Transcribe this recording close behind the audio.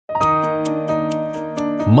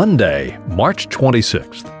Monday, March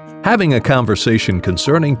 26th. Having a conversation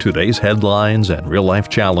concerning today's headlines and real-life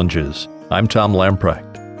challenges. I'm Tom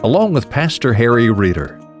Lamprecht, along with Pastor Harry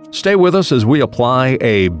Reeder. Stay with us as we apply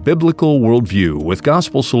a biblical worldview with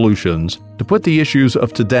gospel solutions to put the issues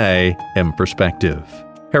of today in perspective.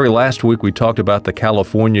 Harry, last week we talked about the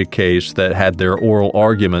California case that had their oral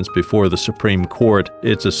arguments before the Supreme Court.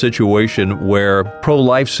 It's a situation where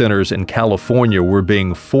pro-life centers in California were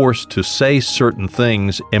being forced to say certain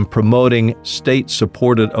things in promoting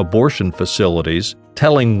state-supported abortion facilities,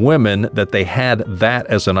 telling women that they had that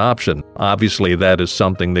as an option. Obviously, that is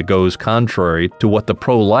something that goes contrary to what the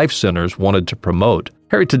pro-life centers wanted to promote.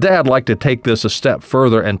 Harry, today I'd like to take this a step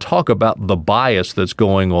further and talk about the bias that's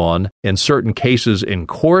going on in certain cases in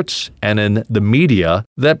courts and in the media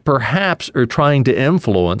that perhaps are trying to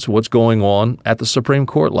influence what's going on at the Supreme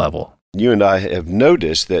Court level. You and I have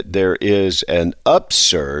noticed that there is an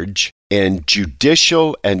upsurge in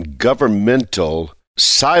judicial and governmental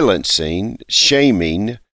silencing,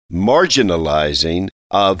 shaming, marginalizing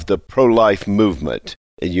of the pro-life movement.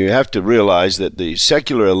 And you have to realize that the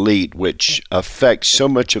secular elite, which affects so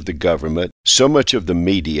much of the government, so much of the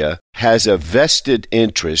media, has a vested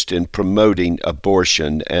interest in promoting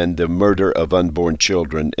abortion and the murder of unborn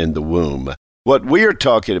children in the womb. What we are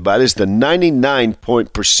talking about is the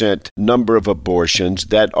 99% number of abortions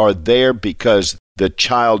that are there because the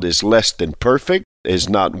child is less than perfect, is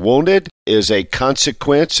not wanted, is a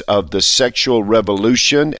consequence of the sexual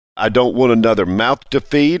revolution. I don't want another mouth to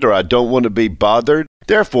feed, or I don't want to be bothered.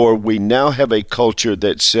 Therefore, we now have a culture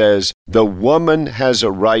that says the woman has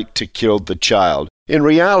a right to kill the child. In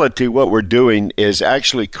reality, what we're doing is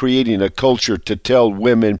actually creating a culture to tell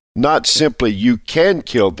women not simply you can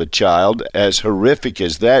kill the child, as horrific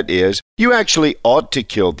as that is, you actually ought to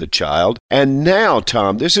kill the child. And now,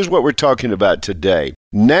 Tom, this is what we're talking about today.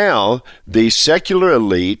 Now, the secular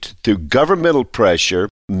elite, through governmental pressure,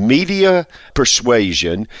 media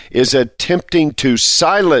persuasion, is attempting to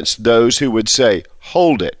silence those who would say,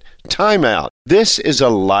 hold it, time out, this is a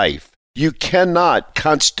life. You cannot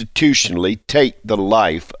constitutionally take the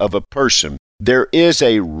life of a person. There is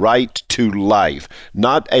a right to life,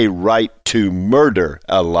 not a right to murder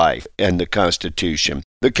a life in the Constitution.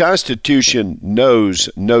 The Constitution knows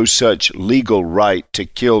no such legal right to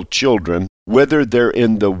kill children, whether they're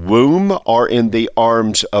in the womb or in the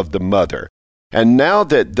arms of the mother. And now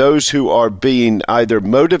that those who are being either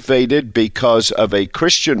motivated because of a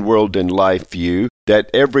Christian world and life view, that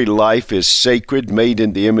every life is sacred, made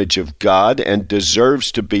in the image of God, and deserves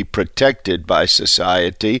to be protected by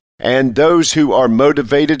society, and those who are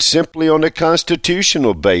motivated simply on a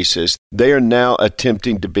constitutional basis, they are now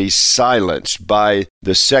attempting to be silenced by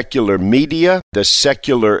the secular media, the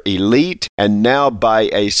secular elite, and now by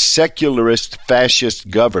a secularist fascist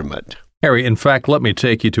government. Harry, in fact, let me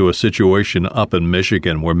take you to a situation up in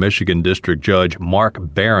Michigan where Michigan District Judge Mark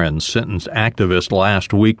Barron sentenced activists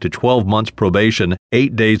last week to 12 months probation,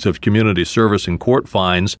 8 days of community service and court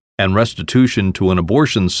fines, and restitution to an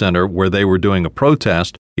abortion center where they were doing a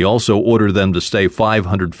protest. He also ordered them to stay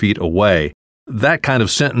 500 feet away. That kind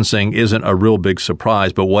of sentencing isn't a real big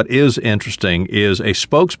surprise, but what is interesting is a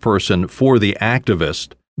spokesperson for the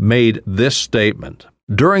activist made this statement.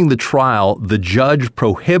 During the trial, the judge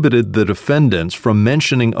prohibited the defendants from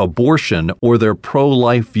mentioning abortion or their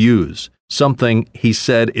pro-life views, something he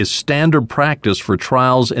said is standard practice for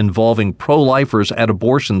trials involving pro-lifers at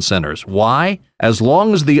abortion centers. Why? As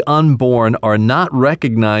long as the unborn are not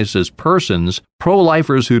recognized as persons,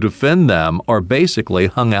 pro-lifers who defend them are basically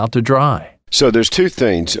hung out to dry. So there's two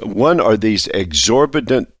things. One are these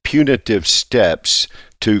exorbitant punitive steps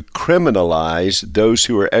to criminalize those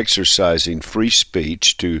who are exercising free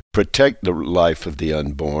speech to protect the life of the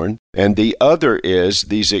unborn. And the other is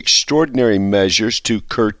these extraordinary measures to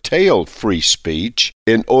curtail free speech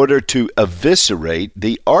in order to eviscerate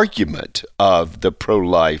the argument of the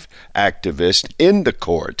pro-life activist in the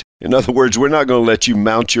court. In other words, we're not going to let you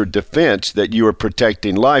mount your defense that you are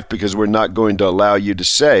protecting life because we're not going to allow you to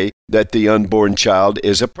say that the unborn child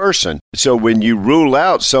is a person. So when you rule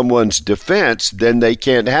out someone's defense, then they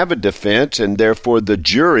can't have a defense, and therefore the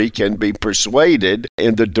jury can be persuaded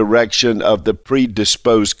in the direction of the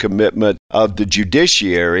predisposed commitment of the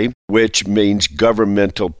judiciary, which means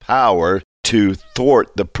governmental power to thwart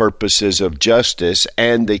the purposes of justice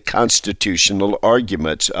and the constitutional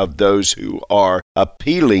arguments of those who are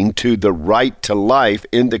appealing to the right to life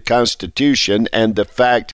in the Constitution and the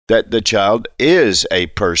fact that the child is a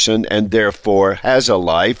person and therefore has a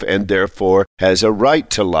life and therefore has a right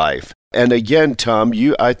to life. And again, Tom,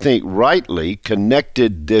 you, I think, rightly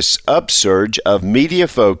connected this upsurge of media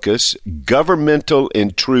focus, governmental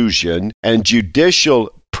intrusion, and judicial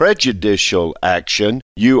prejudicial action.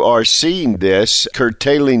 You are seeing this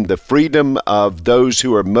curtailing the freedom of those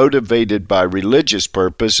who are motivated by religious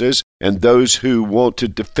purposes and those who want to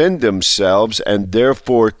defend themselves, and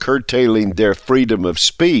therefore curtailing their freedom of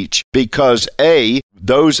speech because A,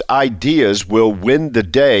 those ideas will win the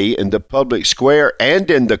day in the public square and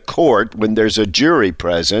in the court when there's a jury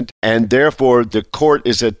present, and therefore the court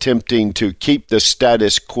is attempting to keep the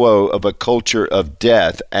status quo of a culture of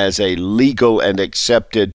death as a legal and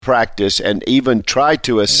accepted practice, and even try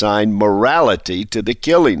to assign morality to the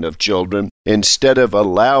killing of children instead of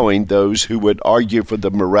allowing those who would argue for the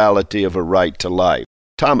morality of a right to life.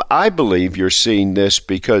 Tom, I believe you're seeing this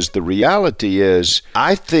because the reality is,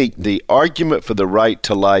 I think the argument for the right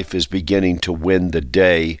to life is beginning to win the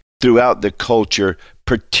day throughout the culture,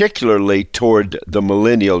 particularly toward the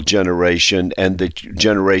millennial generation and the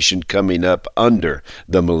generation coming up under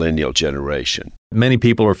the millennial generation. Many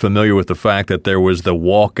people are familiar with the fact that there was the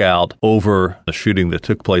walkout over the shooting that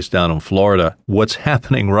took place down in Florida. What's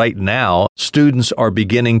happening right now, students are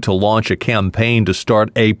beginning to launch a campaign to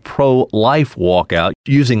start a pro-life walkout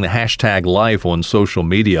using the hashtag life on social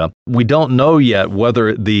media. We don't know yet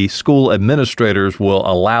whether the school administrators will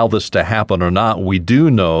allow this to happen or not. We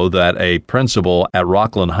do know that a principal at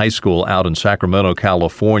Rockland High School out in Sacramento,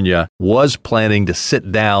 California, was planning to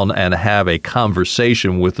sit down and have a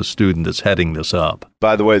conversation with the student that's heading this up.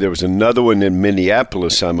 By the way, there was another one in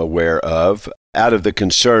Minneapolis I'm aware of, out of the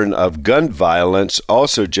concern of gun violence,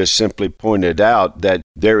 also just simply pointed out that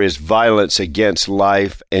there is violence against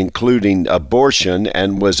life, including abortion,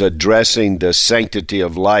 and was addressing the sanctity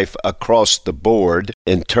of life across the board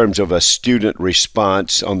in terms of a student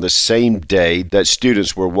response on the same day that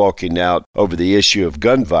students were walking out over the issue of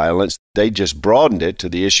gun violence. They just broadened it to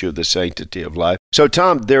the issue of the sanctity of life. So,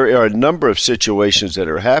 Tom, there are a number of situations that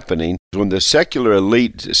are happening. When the secular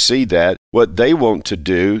elite see that, what they want to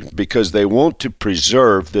do, because they want to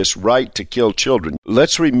preserve this right to kill children.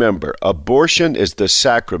 Let's remember, abortion is the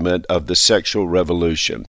sacrament of the sexual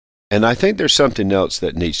revolution. And I think there's something else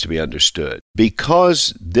that needs to be understood.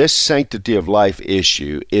 Because this sanctity of life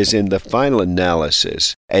issue is in the final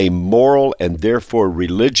analysis a moral and therefore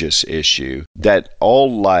religious issue, that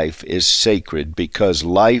all life is sacred because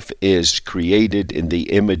life is created in the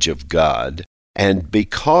image of God. And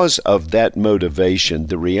because of that motivation,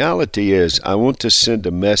 the reality is I want to send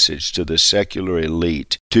a message to the secular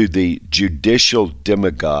elite, to the judicial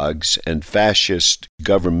demagogues and fascist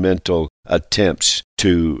governmental attempts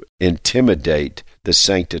to intimidate the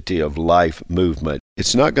sanctity of life movement.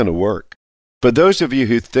 It's not going to work. For those of you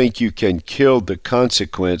who think you can kill the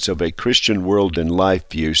consequence of a Christian world and life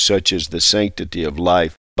view, such as the sanctity of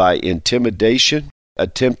life, by intimidation,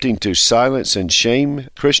 attempting to silence and shame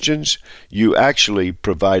Christians, you actually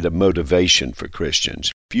provide a motivation for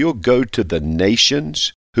Christians. If you'll go to the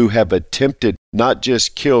nations who have attempted not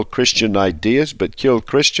just kill Christian ideas, but kill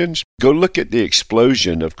Christians, go look at the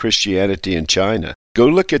explosion of Christianity in China. Go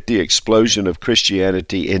look at the explosion of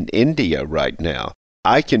Christianity in India right now.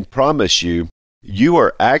 I can promise you, you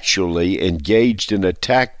are actually engaged in a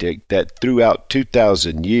tactic that throughout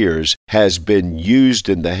 2,000 years has been used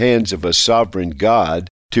in the hands of a sovereign God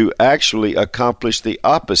to actually accomplish the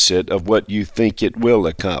opposite of what you think it will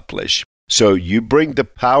accomplish. So you bring the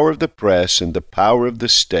power of the press and the power of the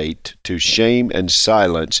state to shame and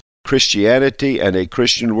silence Christianity and a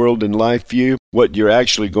Christian world and life view. What you're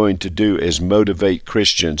actually going to do is motivate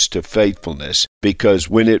Christians to faithfulness, because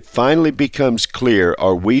when it finally becomes clear,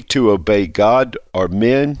 are we to obey God or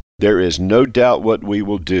men, there is no doubt what we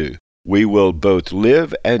will do. We will both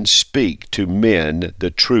live and speak to men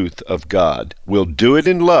the truth of God. We'll do it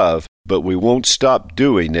in love, but we won't stop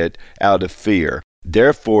doing it out of fear.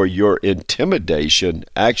 Therefore, your intimidation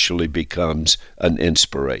actually becomes an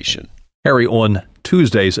inspiration. Harry, on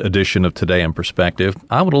Tuesday's edition of Today in Perspective,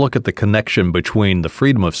 I want to look at the connection between the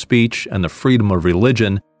freedom of speech and the freedom of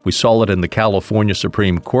religion. We saw it in the California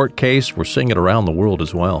Supreme Court case. We're seeing it around the world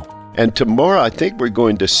as well. And tomorrow, I think we're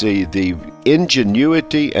going to see the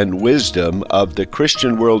ingenuity and wisdom of the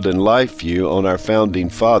Christian world and life view on our founding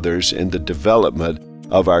fathers in the development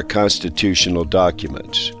of our constitutional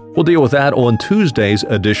documents. We'll deal with that on Tuesday's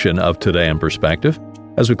edition of Today in Perspective.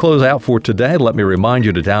 As we close out for today, let me remind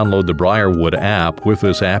you to download the Briarwood app. With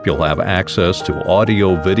this app, you'll have access to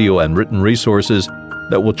audio, video, and written resources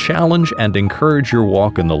that will challenge and encourage your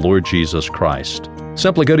walk in the Lord Jesus Christ.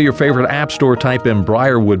 Simply go to your favorite app store, type in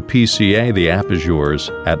Briarwood PCA. The app is yours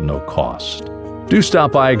at no cost. Do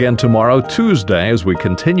stop by again tomorrow, Tuesday, as we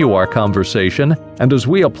continue our conversation and as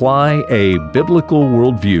we apply a biblical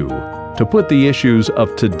worldview to put the issues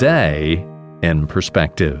of today in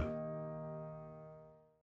perspective.